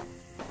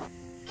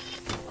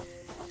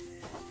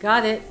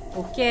 Got it.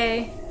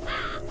 Okay.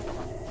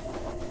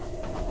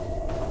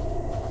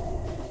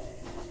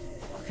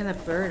 What kind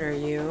of bird are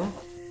you?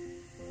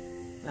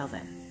 Well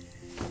then.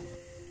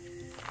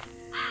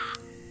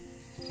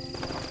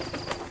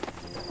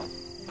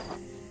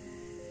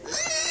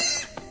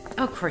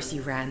 Of course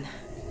you ran.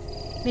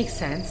 Makes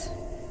sense.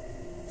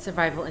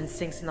 Survival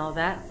instincts and all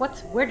that. What?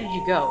 Where did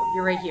you go?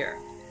 You're right here.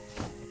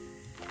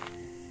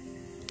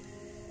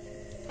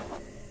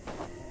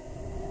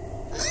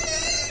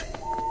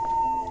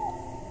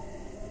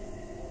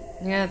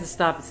 I'm gonna have to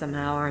stop it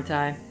somehow, aren't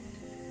I?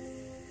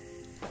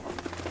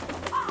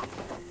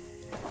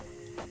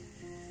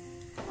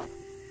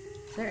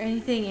 Is there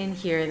anything in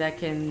here that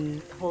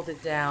can hold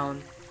it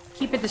down?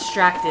 Keep it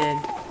distracted.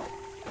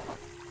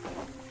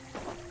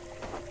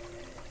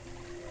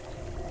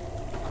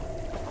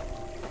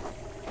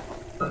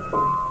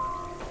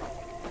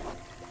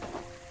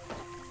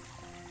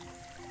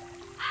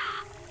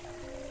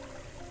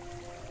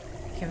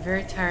 Okay, I'm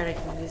very tired, I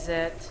can use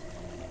it.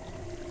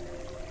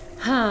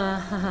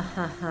 Ha ha ha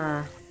ha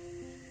ha.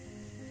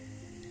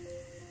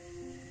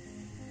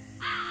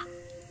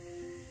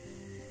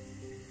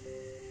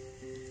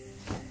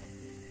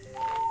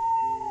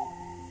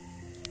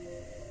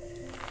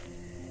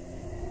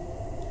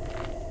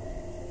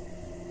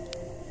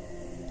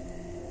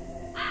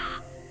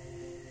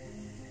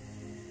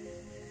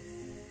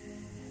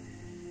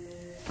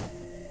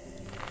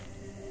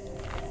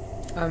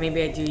 Oh,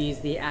 maybe I do use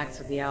the axe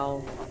with the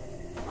owl.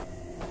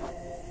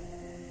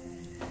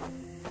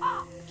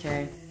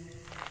 Okay.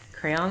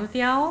 Crayon with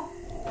the owl?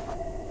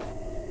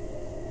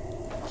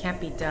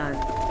 Can't be done.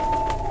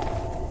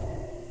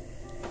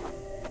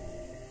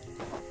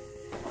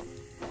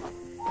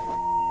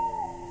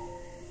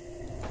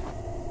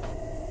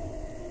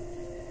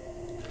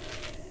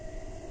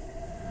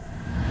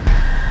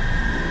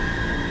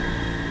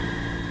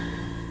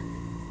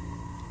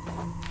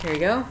 Here we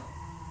go.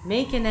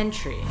 Make an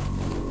entry.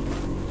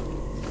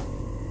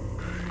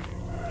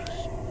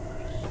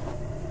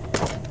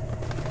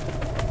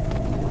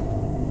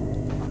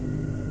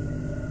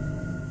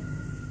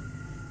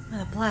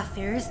 Bluff,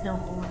 there is no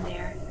hole in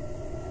there.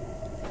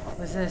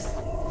 What's this?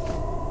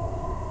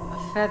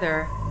 A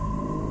feather.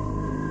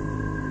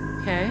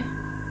 Okay.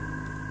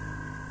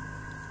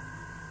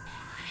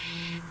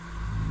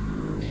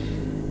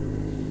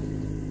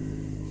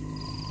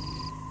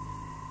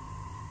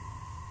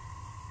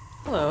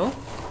 Hello.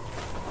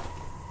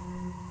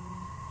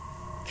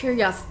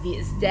 Curiosity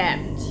is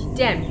damned.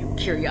 Damn you,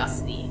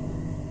 curiosity.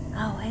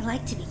 Oh, I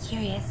like to be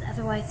curious,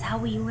 otherwise how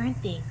will you learn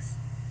things?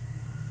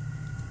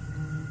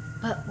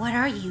 But what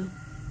are you?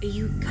 Are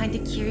you kind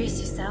of curious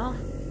yourself?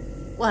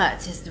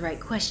 What is the right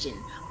question?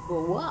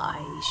 Or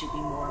why should be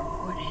more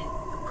important,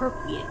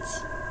 appropriate?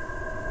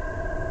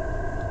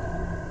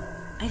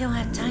 I don't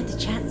have time to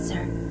chat,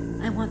 sir.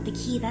 I want the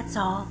key, that's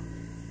all.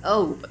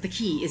 Oh, but the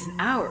key isn't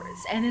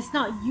ours, and it's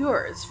not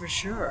yours for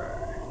sure.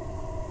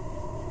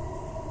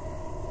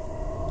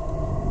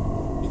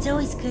 It's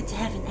always good to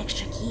have an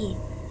extra key,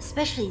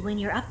 especially when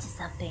you're up to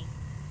something.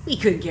 We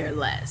couldn't care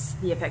less.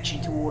 The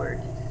affection toward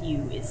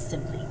you is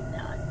simply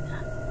none.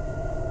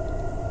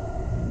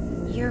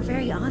 You're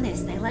very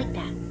honest, I like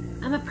that.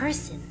 I'm a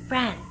person,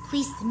 Fran,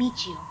 pleased to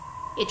meet you.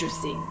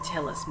 Interesting,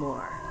 tell us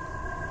more.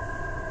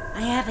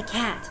 I have a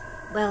cat.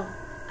 Well,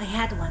 I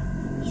had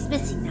one. He's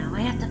missing now,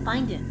 I have to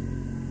find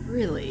him.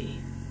 Really?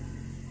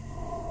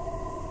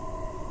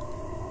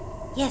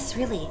 Yes,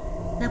 really.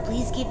 Now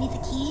please give me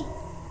the key.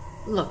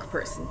 Look,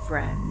 person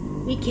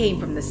Fran, we came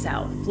from the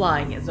south,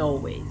 flying as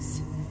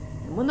always.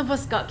 And one of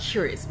us got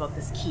curious about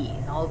this key,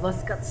 and all of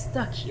us got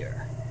stuck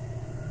here.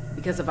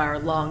 Because of our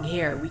long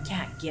hair, we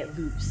can't get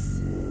loose.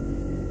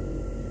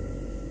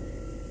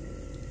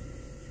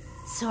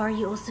 So are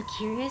you also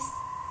curious?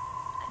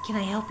 Can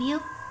I help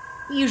you?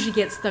 We usually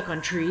get stuck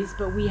on trees,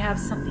 but we have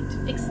something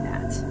to fix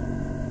that.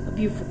 A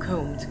beautiful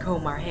comb to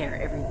comb our hair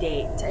every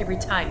day, every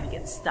time we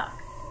get stuck.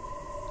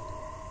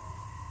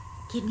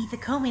 Give me the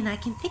comb and I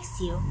can fix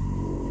you.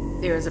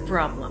 There is a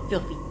problem. A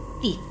filthy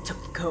thief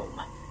took the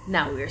comb.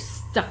 Now we're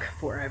stuck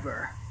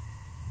forever.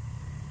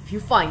 If you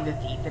find the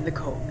thief and the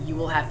comb, you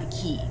will have the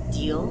key.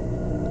 Deal?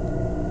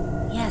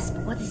 Yes,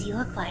 but what does he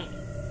look like?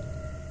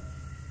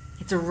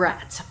 It's a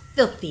rat. A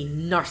filthy,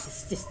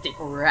 narcissistic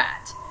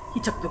rat. He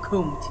took the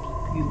comb to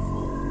be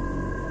beautiful.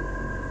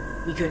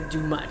 We couldn't do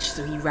much,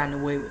 so he ran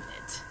away with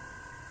it.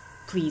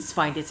 Please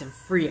find it and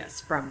free us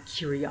from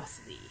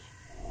curiosity.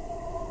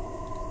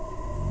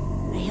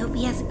 I hope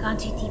he hasn't gone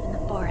too deep in the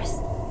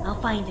forest. I'll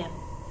find him.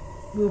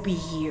 We'll be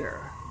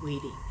here,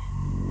 waiting.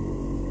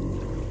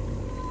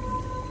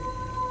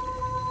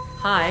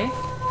 Hi.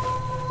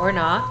 Or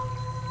not.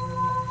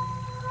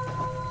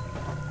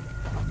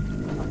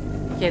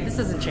 Okay, this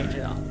doesn't change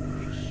at all.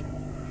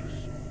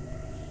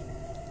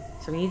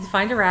 So we need to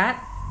find a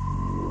rat.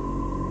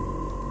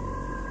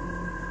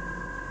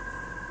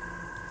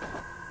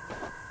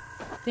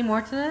 Any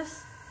more to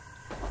this?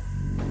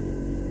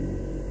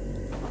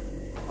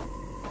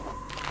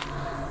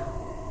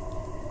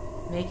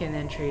 Make an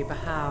entry, but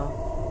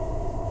how?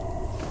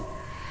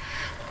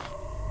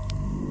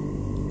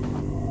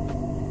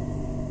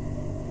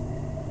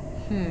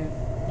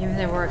 Even if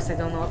it works, I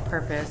don't know what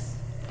purpose.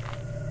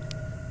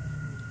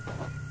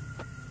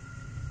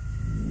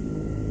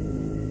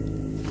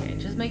 Okay,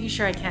 just making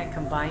sure I can't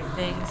combine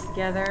things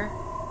together.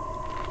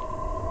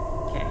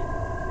 Okay.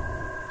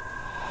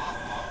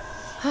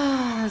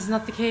 That's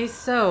not the case.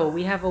 So,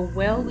 we have a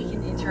well we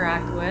can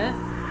interact with.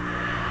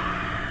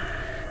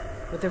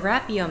 Would the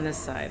rat be on this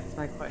side? That's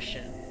my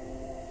question.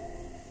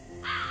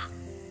 I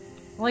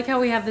like how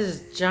we have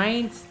this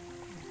giant...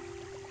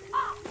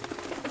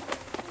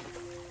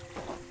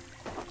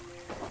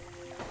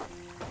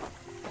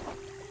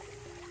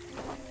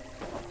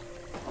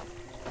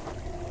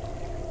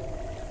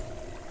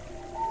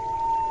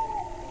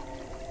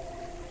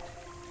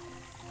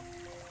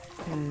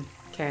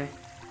 Okay.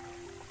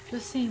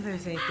 Just seeing if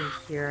there's anything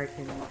here I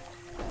can...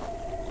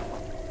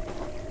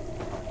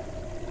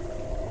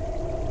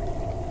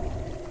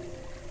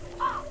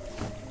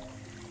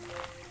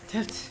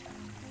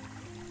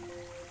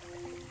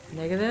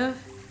 Negative?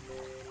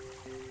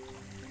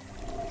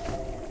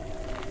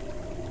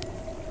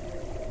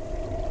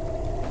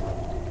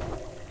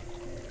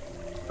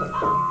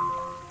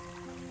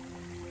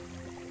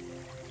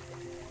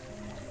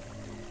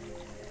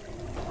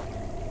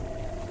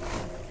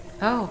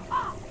 Oh!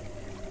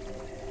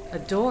 A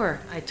door!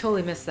 I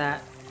totally missed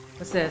that.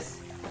 What's this?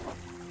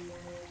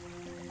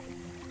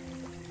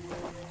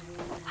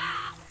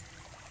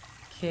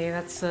 Okay,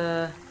 that's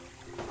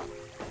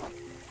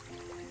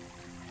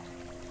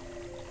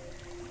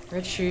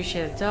red shoe, she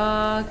had a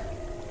dog.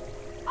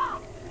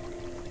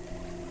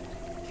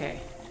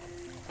 Okay.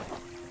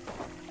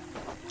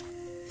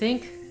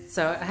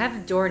 So I have a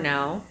door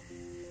now.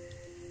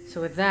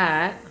 So with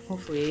that,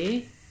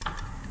 hopefully...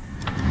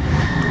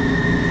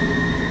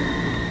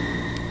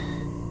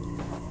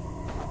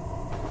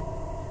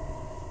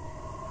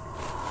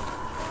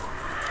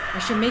 I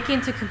should make it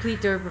into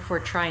complete door before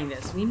trying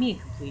this. What do you mean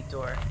complete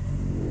door?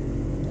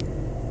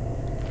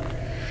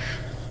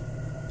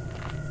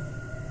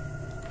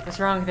 What's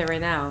wrong with it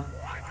right now?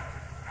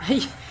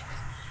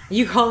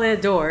 You call it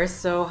a door,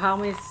 so how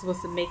am I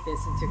supposed to make this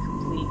into a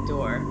complete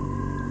door?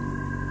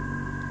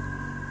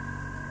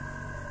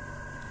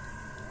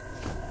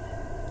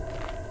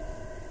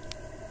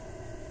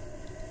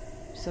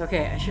 So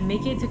okay, I should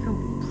make it into a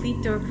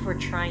complete door before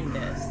trying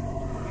this.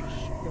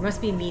 There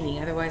must be a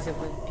meaning, otherwise it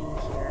wouldn't be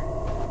here.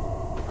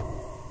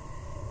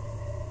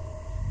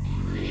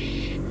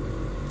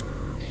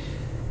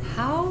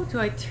 How do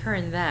I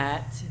turn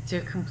that into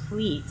a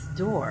complete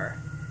door?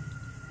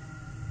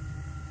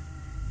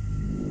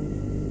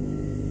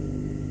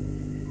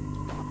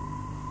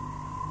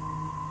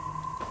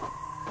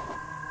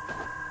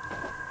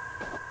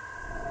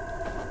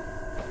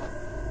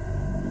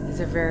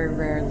 These are very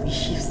rare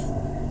leaves.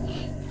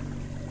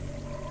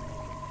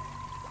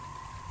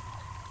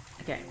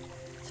 Okay,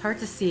 it's hard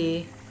to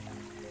see.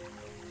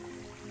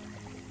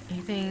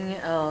 Anything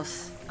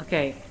else?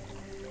 Okay.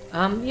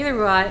 Either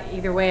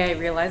way, I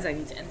realize I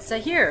need to end the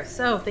set here.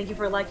 So, thank you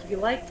for a like if you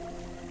liked.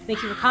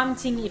 Thank you for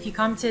commenting if you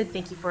commented.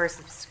 Thank you for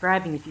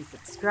subscribing if you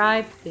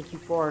subscribed. Thank you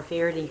for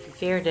favoriting if you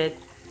favorited.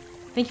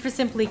 Thank you for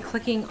simply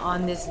clicking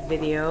on this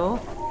video.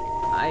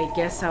 I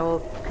guess I will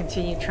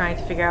continue trying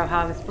to figure out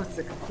how I'm supposed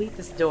to complete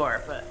this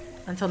door. But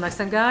until next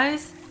time,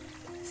 guys,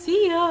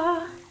 see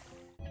ya!